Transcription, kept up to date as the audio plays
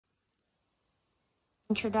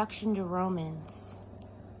Introduction to Romans.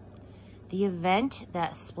 The event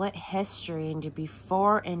that split history into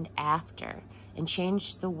before and after and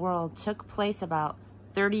changed the world took place about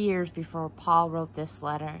 30 years before Paul wrote this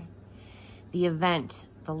letter. The event,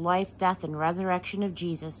 the life, death, and resurrection of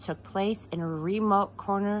Jesus, took place in a remote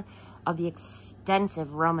corner of the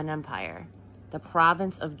extensive Roman Empire, the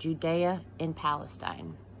province of Judea in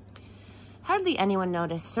Palestine. Hardly anyone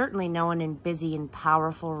noticed, certainly no one in busy and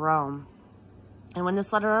powerful Rome. And when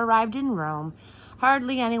this letter arrived in Rome,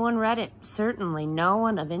 hardly anyone read it, certainly no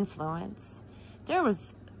one of influence. There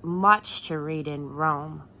was much to read in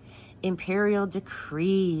Rome. Imperial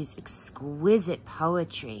decrees, exquisite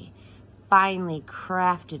poetry, finely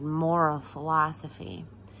crafted moral philosophy,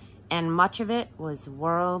 and much of it was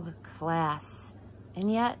world class.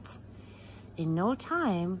 And yet, in no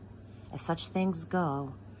time, as such things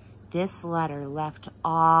go, this letter left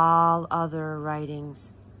all other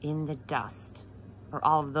writings in the dust. Or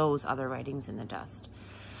all of those other writings in the dust.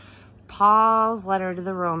 Paul's letter to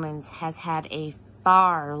the Romans has had a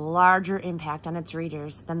far larger impact on its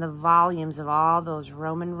readers than the volumes of all those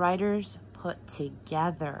Roman writers put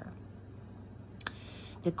together.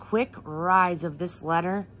 The quick rise of this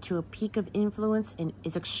letter to a peak of influence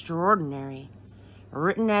is extraordinary.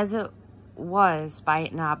 Written as it was by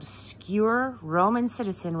an obscure Roman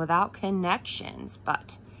citizen without connections,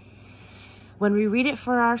 but when we read it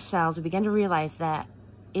for ourselves, we begin to realize that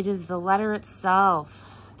it is the letter itself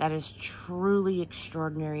that is truly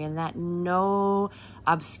extraordinary, and that no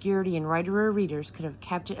obscurity in writer or readers could have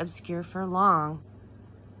kept it obscure for long.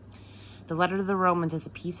 The letter to the Romans is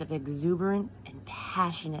a piece of exuberant and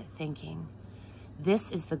passionate thinking.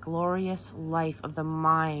 This is the glorious life of the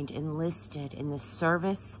mind enlisted in the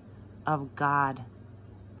service of God.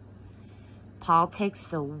 Paul takes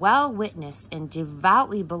the well-witnessed and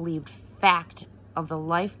devoutly believed fact of the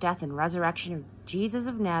life, death, and resurrection of Jesus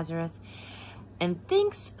of Nazareth and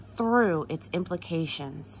thinks through its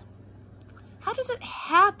implications. How does it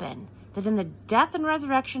happen that in the death and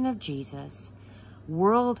resurrection of Jesus,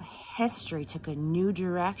 world history took a new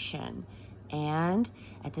direction, and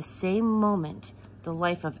at the same moment, the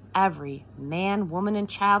life of every man, woman, and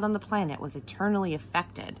child on the planet was eternally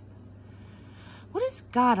affected? What is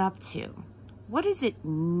God up to? What does it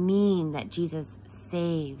mean that Jesus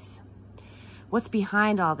saves? What's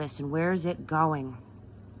behind all this, and where is it going?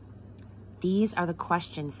 These are the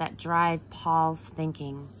questions that drive Paul's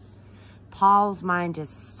thinking. Paul's mind is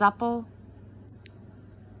supple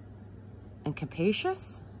and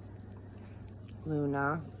capacious.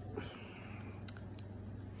 Luna.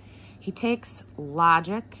 He takes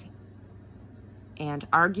logic and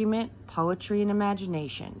argument, poetry and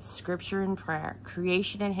imagination, scripture and prayer,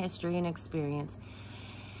 creation and history and experience,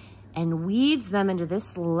 and weaves them into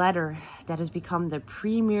this letter that has become the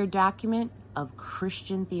premier document of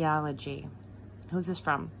Christian theology. Who's this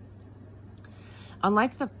from?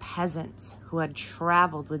 Unlike the peasants who had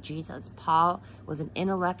traveled with Jesus, Paul was an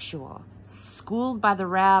intellectual, schooled by the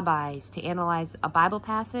rabbis to analyze a Bible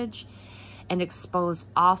passage and exposed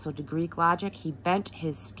also to Greek logic. He bent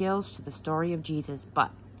his skills to the story of Jesus,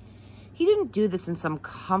 but he didn't do this in some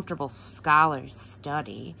comfortable scholar's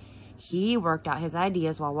study. He worked out his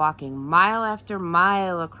ideas while walking mile after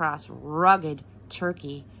mile across rugged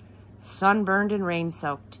Turkey, sunburned and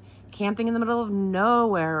rain-soaked, camping in the middle of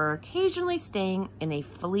nowhere, or occasionally staying in a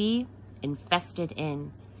flea-infested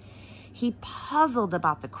inn. He puzzled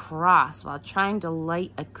about the cross while trying to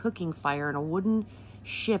light a cooking fire in a wooden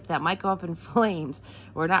ship that might go up in flames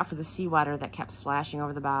were it not for the seawater that kept splashing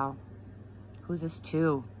over the bow. Who's this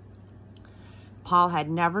to? Paul had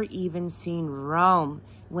never even seen Rome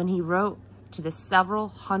when he wrote to the several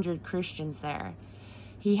hundred Christians there.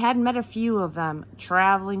 He had met a few of them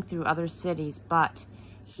traveling through other cities, but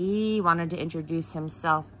he wanted to introduce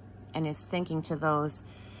himself and his thinking to those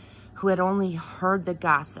who had only heard the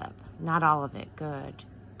gossip, not all of it good,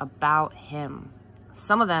 about him.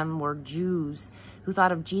 Some of them were Jews who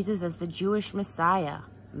thought of Jesus as the Jewish Messiah.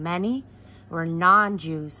 Many were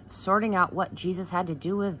non-Jews, sorting out what Jesus had to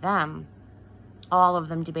do with them. All of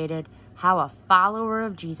them debated how a follower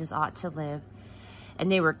of Jesus ought to live,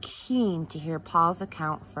 and they were keen to hear Paul's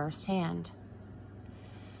account firsthand.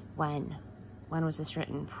 When was this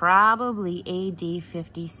written? Probably AD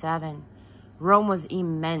 57. Rome was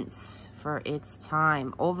immense for its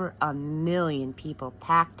time. Over 1 million people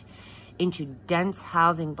packed into dense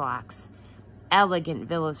housing blocks, elegant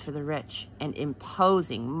villas for the rich, and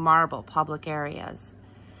imposing marble public areas.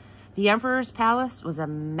 The emperor's palace was a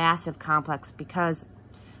massive complex because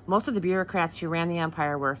most of the bureaucrats who ran the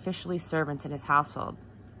empire were officially servants in his household.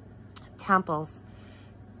 Temples,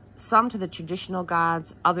 some to the traditional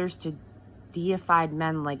gods, others to deified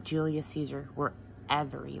men like Julius Caesar were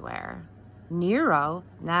everywhere. Nero,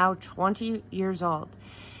 now 20 years old,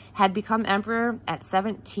 had become emperor at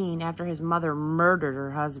 17 after his mother murdered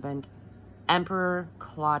her husband, Emperor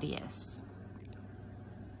Claudius.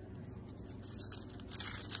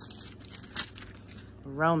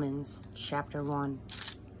 Romans chapter 1.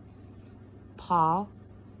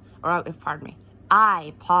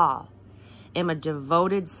 I, Paul, am a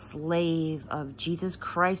devoted slave of Jesus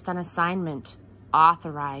Christ on assignment,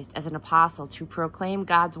 authorized as an apostle to proclaim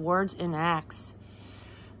God's words and acts.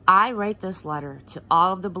 I write this letter to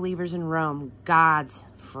all of the believers in Rome, God's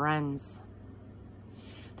friends.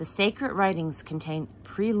 The sacred writings contain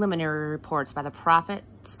preliminary reports by the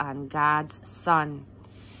prophets on God's Son.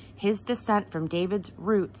 His descent from David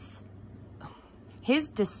roots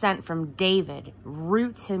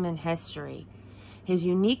him in history. His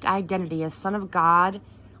unique identity as Son of God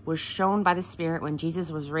was shown by the Spirit when Jesus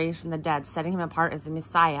was raised from the dead, setting him apart as the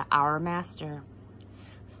Messiah, our Master.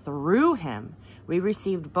 Through him, we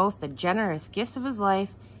received both the generous gifts of his life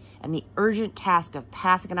and the urgent task of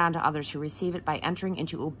passing it on to others who receive it by entering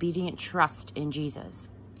into obedient trust in Jesus.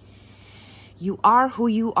 You are who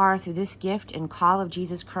you are through this gift and call of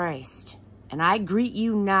Jesus Christ. And I greet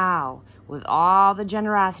you now with all the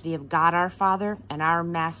generosity of God our Father and our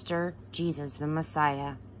Master, Jesus the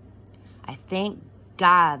Messiah. I thank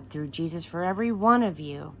God through Jesus for every one of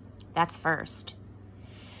you. That's first.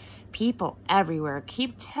 People everywhere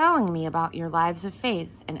keep telling me about your lives of faith,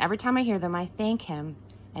 and every time I hear them, I thank him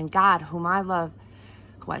and God, whom I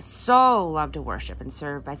so love to worship and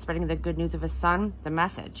serve by spreading the good news of his Son, the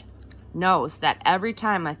message, knows that every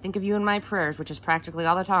time I think of you in my prayers, which is practically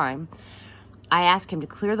all the time, I ask him to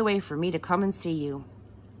clear the way for me to come and see you.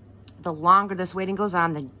 The longer this waiting goes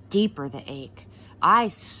on, the deeper the ache. I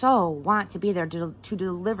so want to be there to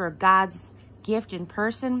deliver God's gift in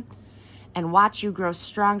person and watch you grow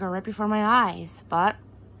stronger right before my eyes. But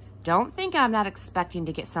don't think I'm not expecting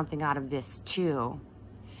to get something out of this too.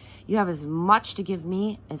 You have as much to give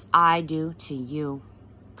me as I do to you.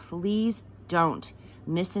 Please don't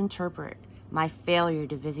misinterpret my failure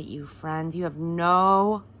to visit you, friends. You have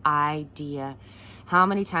no idea how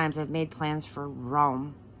many times I've made plans for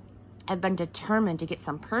Rome. I've been determined to get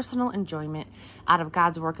some personal enjoyment out of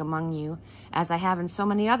God's work among you, as I have in so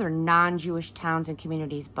many other non-Jewish towns and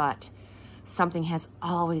communities, but something has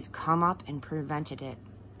always come up and prevented it.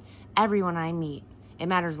 Everyone I meet, it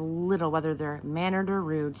matters little whether they're mannered or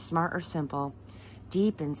rude, smart or simple,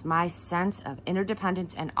 deepens my sense of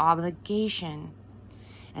interdependence and obligation.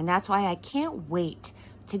 And that's why I can't wait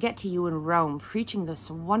to get to you in Rome, preaching this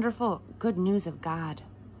wonderful good news of God.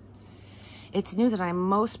 It's news that I'm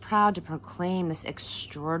most proud to proclaim, this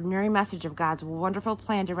extraordinary message of God's wonderful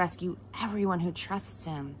plan to rescue everyone who trusts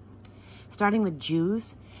him, starting with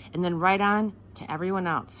Jews and then right on to everyone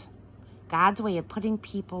else. God's way of putting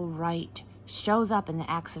people right shows up in the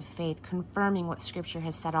acts of faith, confirming what Scripture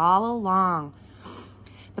has said all along.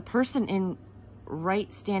 The person in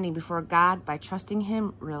right standing before God by trusting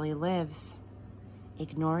him really lives.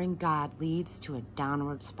 Ignoring God leads to a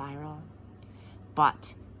downward spiral.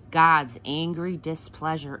 But God's angry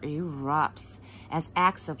displeasure erupts as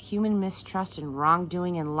acts of human mistrust and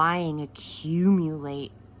wrongdoing and lying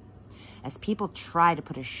accumulate, as people try to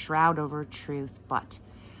put a shroud over truth. But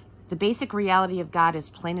the basic reality of God is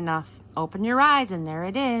plain enough. Open your eyes and there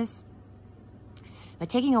it is. By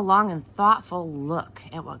taking a long and thoughtful look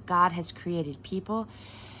at what God has created, people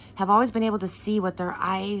have always been able to see what their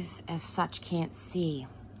eyes as such can't see.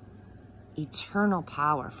 Eternal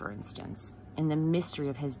power, for instance, and the mystery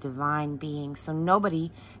of his divine being. So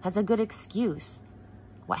nobody has a good excuse.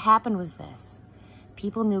 What happened was this.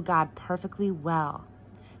 People knew God perfectly well,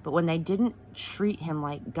 but when they didn't treat him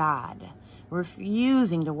like God,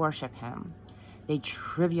 refusing to worship him, they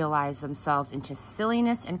trivialized themselves into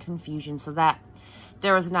silliness and confusion so that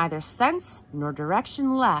there was neither sense nor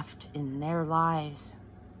direction left in their lives.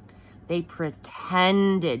 They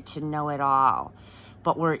pretended to know it all,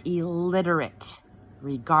 but were illiterate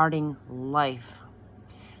regarding life.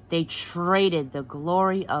 They traded the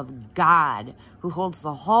glory of God, who holds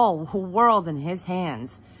the whole world in his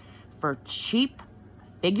hands, for cheap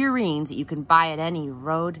figurines that you can buy at any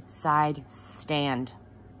roadside stand.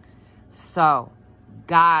 So,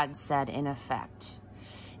 God said in effect,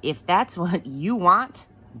 if that's what you want,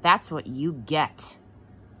 that's what you get.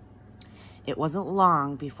 It wasn't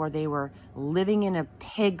long before they were living in a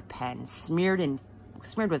pig pen, smeared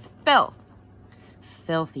with filth,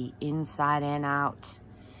 filthy inside and out.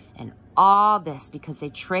 And all this because they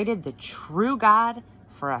traded the true God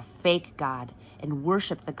for a fake God and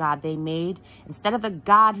worshiped the God they made instead of the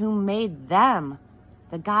God who made them.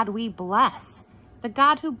 the God we bless, the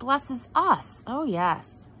God who blesses us. Oh,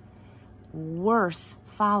 yes. Worse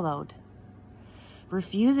followed.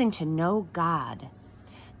 Refusing to know God,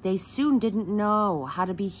 they soon didn't know how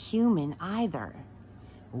to be human either.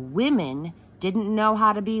 Women didn't know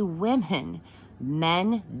how to be women.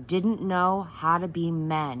 Men didn't know how to be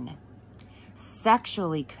men.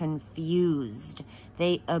 Sexually confused,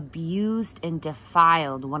 they abused and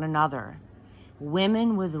defiled one another.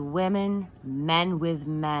 Women with women, men with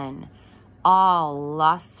men. All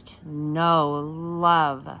lust, no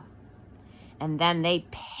love. And then they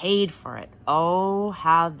paid for it. Oh,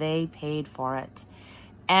 how they paid for it.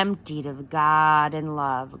 Emptied of God and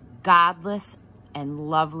love. Godless and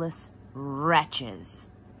loveless wretches.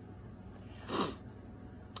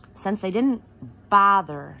 Since they didn't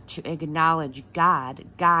bother to acknowledge God,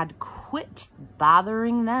 God quit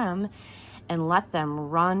bothering them and let them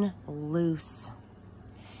run loose.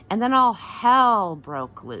 And then all hell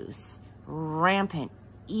broke loose. Rampant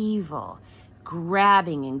evil,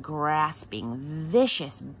 grabbing and grasping,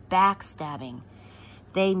 vicious backstabbing.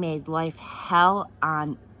 They made life hell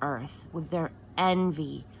on earth with their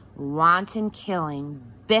envy, wanton killing,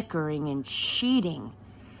 bickering, and cheating.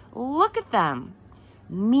 Look at them.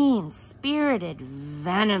 Mean-spirited,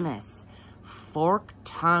 venomous,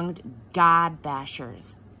 fork-tongued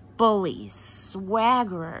God-bashers, bullies,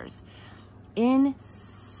 swaggerers,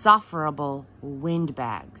 insufferable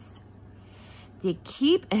windbags. They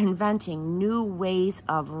keep inventing new ways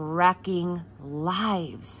of wrecking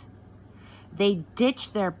lives. They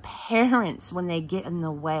ditch their parents when they get in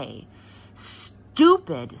the way.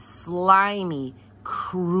 Stupid, slimy,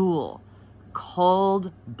 cruel,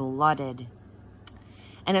 cold-blooded.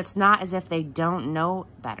 And it's not as if they don't know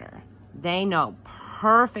better. They know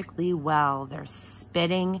perfectly well they're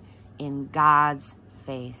spitting in God's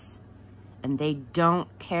face. And they don't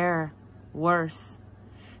care. Worse,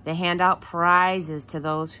 they hand out prizes to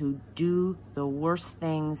those who do the worst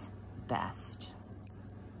things best.